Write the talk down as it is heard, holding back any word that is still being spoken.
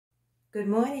Good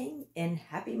morning and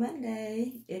happy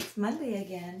Monday. It's Monday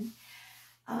again.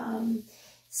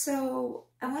 So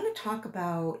I want to talk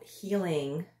about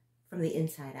healing from the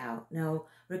inside out. Now,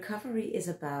 recovery is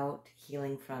about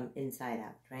healing from inside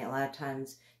out, right? A lot of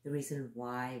times the reason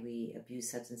why we abuse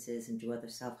substances and do other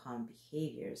self-harm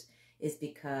behaviors is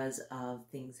because of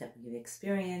things that we've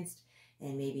experienced,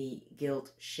 and maybe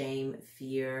guilt, shame,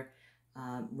 fear,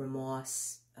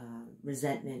 remorse,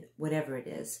 resentment, whatever it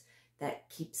is that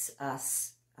keeps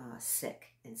us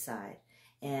sick inside.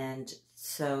 And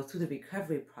so through the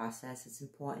recovery process, it's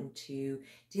important to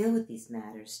deal with these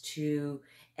matters, to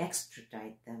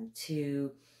extradite them,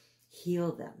 to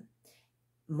heal them.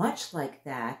 Much like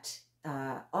that,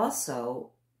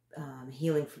 also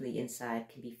healing from the inside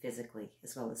can be physically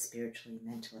as well as spiritually and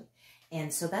mentally.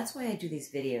 And so that's why I do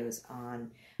these videos on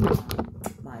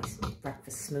my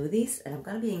breakfast smoothies, and I'm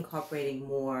going to be incorporating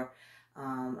more.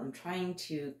 I'm trying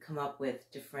to come up with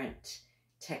different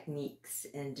techniques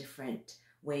and different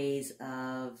ways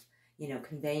of,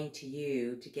 conveying to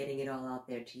you, to getting it all out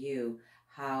there to you,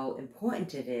 how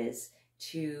important it is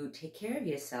to take care of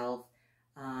yourself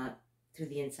through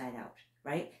the inside out,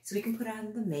 right? So we can put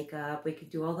on the makeup, we can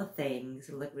do all the things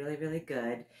and look really, really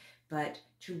good, but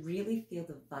to really feel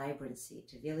the vibrancy,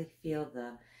 to really feel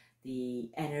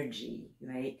the energy,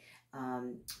 right?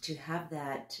 To have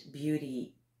that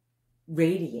beauty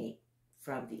radiate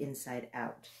from the inside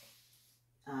out.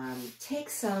 Take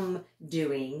some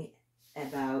doing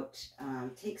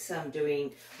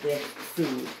with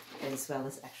food as well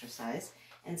as exercise.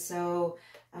 And so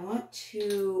I want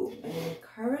to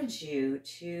encourage you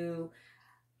to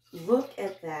look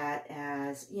at that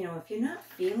as, if you're not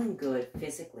feeling good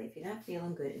physically, if you're not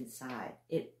feeling good inside,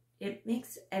 it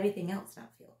makes everything else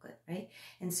not feel good, right?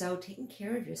 And so taking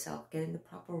care of yourself, getting the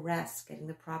proper rest, getting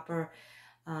the proper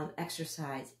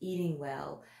exercise, eating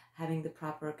well, having the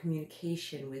proper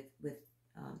communication with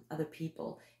other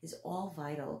people is all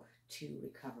vital to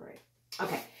recovery.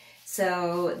 Okay,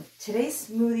 so today's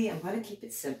smoothie, I'm going to keep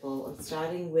it simple. I'm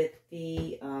starting with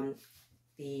the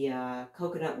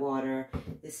coconut water.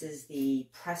 This is the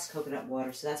pressed coconut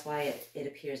water, so that's why it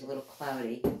appears a little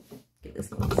cloudy. Give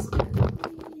this a little spin.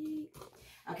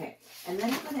 Okay, and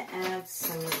then I'm going to add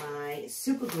some of my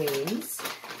super greens.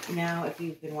 Now, if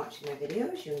you've been watching my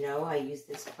videos, you know I use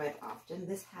this quite often.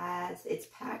 It's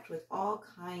packed with all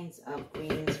kinds of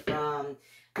greens, from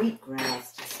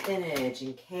wheatgrass to spinach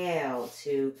and kale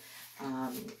to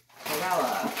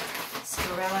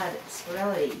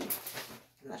spirelli.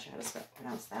 I'm not sure how to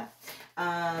pronounce that.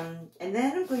 And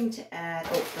then I'm going to add,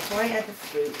 before I add the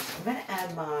fruit, I'm going to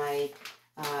add my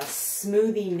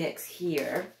smoothie mix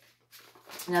here.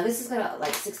 Now this has got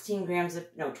like 12 grams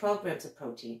of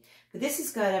protein, but this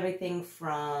has got everything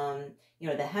from,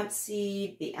 the hemp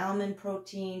seed, the almond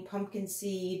protein, pumpkin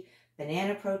seed,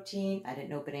 banana protein. I didn't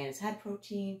know bananas had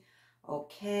protein.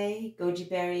 Okay, goji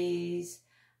berries,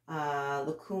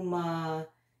 lucuma.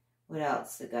 What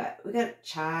else we got? We got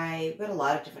chai. We got a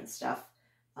lot of different stuff.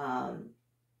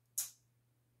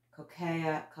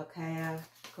 Cocoa.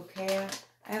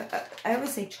 I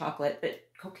always say chocolate, but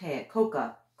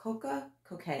coca.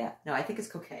 No, I think it's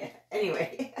cocaine.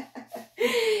 Anyway,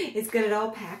 it's got it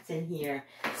all packed in here.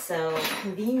 So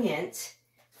convenient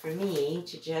for me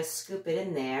to just scoop it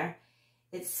in there.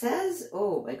 It says,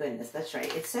 oh my goodness, that's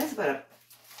right. It says about a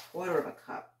quarter of a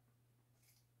cup.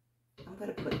 I'm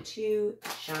going to put 2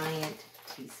 giant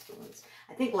teaspoons.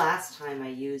 I think last time I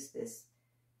used this,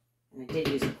 and I did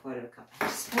use a quarter of a cup. I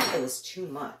just felt it was too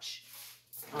much.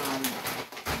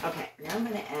 Okay, now I'm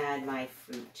going to add my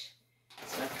fruit.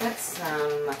 So I've got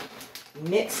some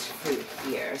mixed fruit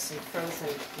here, some frozen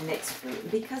mixed fruit.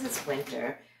 And because it's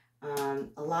winter,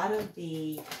 a lot of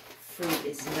the fruit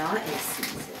is not in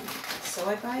season. So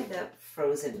I buy the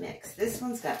frozen mix. This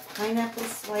one's got pineapple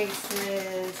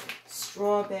slices,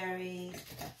 strawberries,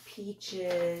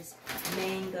 peaches,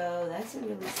 mango. That's a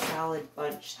really solid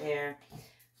bunch there.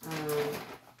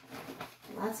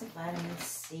 Lots of vitamin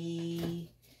C.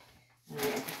 I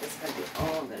think that's going to be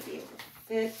all I'm going to be able to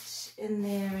fit in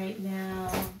there right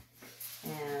now.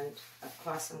 And of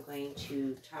course I'm going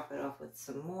to top it off with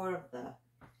some more of the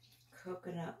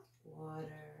coconut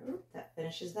water. Oop, that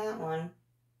finishes that one.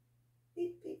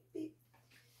 Beep, beep, beep.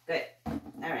 Good.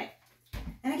 All right.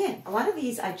 And again, a lot of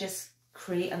these I just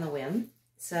create on the whim.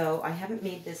 So I haven't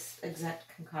made this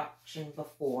exact concoction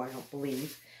before, I don't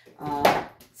believe.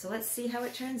 So let's see how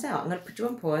it turns out. I'm going to put you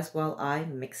on pause while I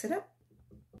mix it up.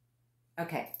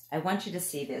 Okay, I want you to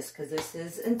see this because this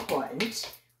is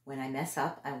important. When I mess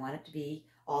up, I want it to be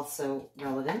also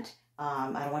relevant.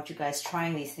 I don't want you guys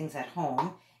trying these things at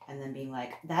home and then being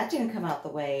like, that didn't come out the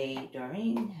way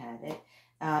Doreen had it.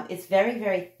 It's very,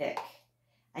 very thick.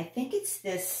 I think it's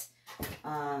this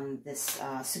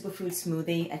superfood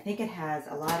smoothie. I think it has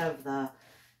a lot of the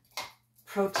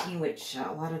protein, which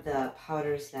a lot of the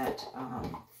powders that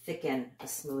thicken a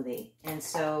smoothie. And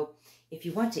so if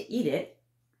you want to eat it,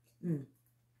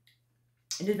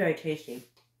 it is very tasty.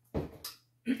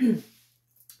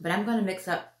 But I'm going to mix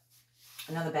up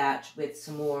another batch with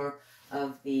some more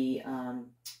of the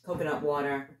coconut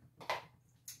water,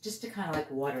 just to kind of like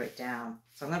water it down.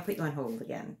 So I'm going to put you on hold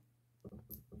again.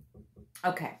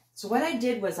 Okay, so what I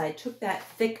did was I took that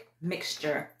thick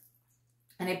mixture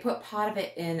and I put part of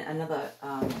it in another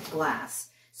glass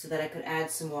so that I could add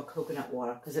some more coconut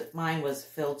water, because mine was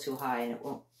filled too high and it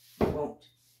won't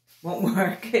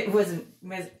work. It wasn't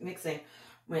mixing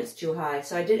when it's too high.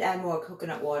 So I did add more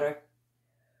coconut water.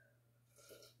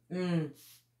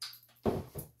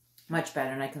 Much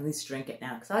better, and I can at least drink it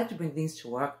now, because I like to bring things to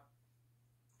work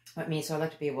with me, so I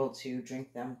like to be able to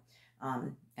drink them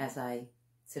as I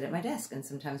sit at my desk, and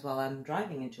sometimes while I'm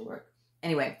driving into work.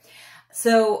 Anyway,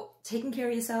 so taking care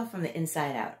of yourself from the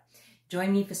inside out.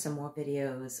 Join me for some more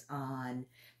videos on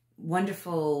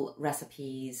wonderful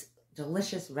recipes,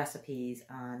 delicious recipes,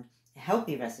 on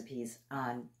healthy recipes,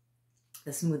 on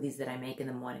the smoothies that I make in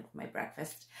the morning for my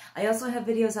breakfast. I also have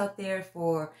videos out there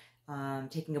for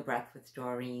taking a breath with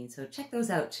Doreen, so check those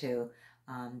out too.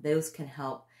 Those can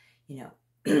help, you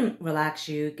know, relax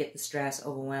you, get the stress,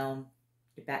 overwhelm,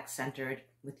 get back centered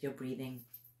with your breathing,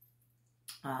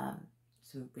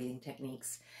 some breathing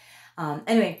techniques.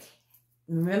 Anyway,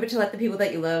 remember to let the people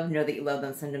that you love know that you love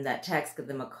them. Send them that text, give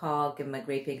them a call, give them a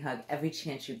great big hug every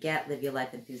chance you get. Live your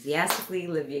life enthusiastically,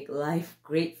 live your life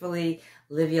gratefully,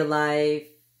 live your life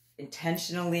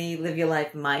intentionally, live your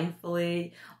life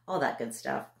mindfully, all that good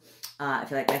stuff.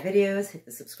 If you like my videos, hit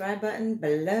the subscribe button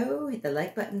below, hit the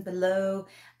like button below,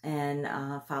 and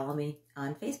follow me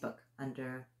on Facebook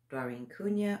under Doreen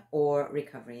Cunha or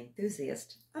Recovery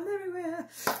Enthusiast. I'm everywhere.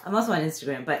 I'm also on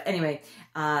Instagram. But anyway,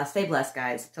 stay blessed,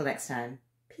 guys. Till next time.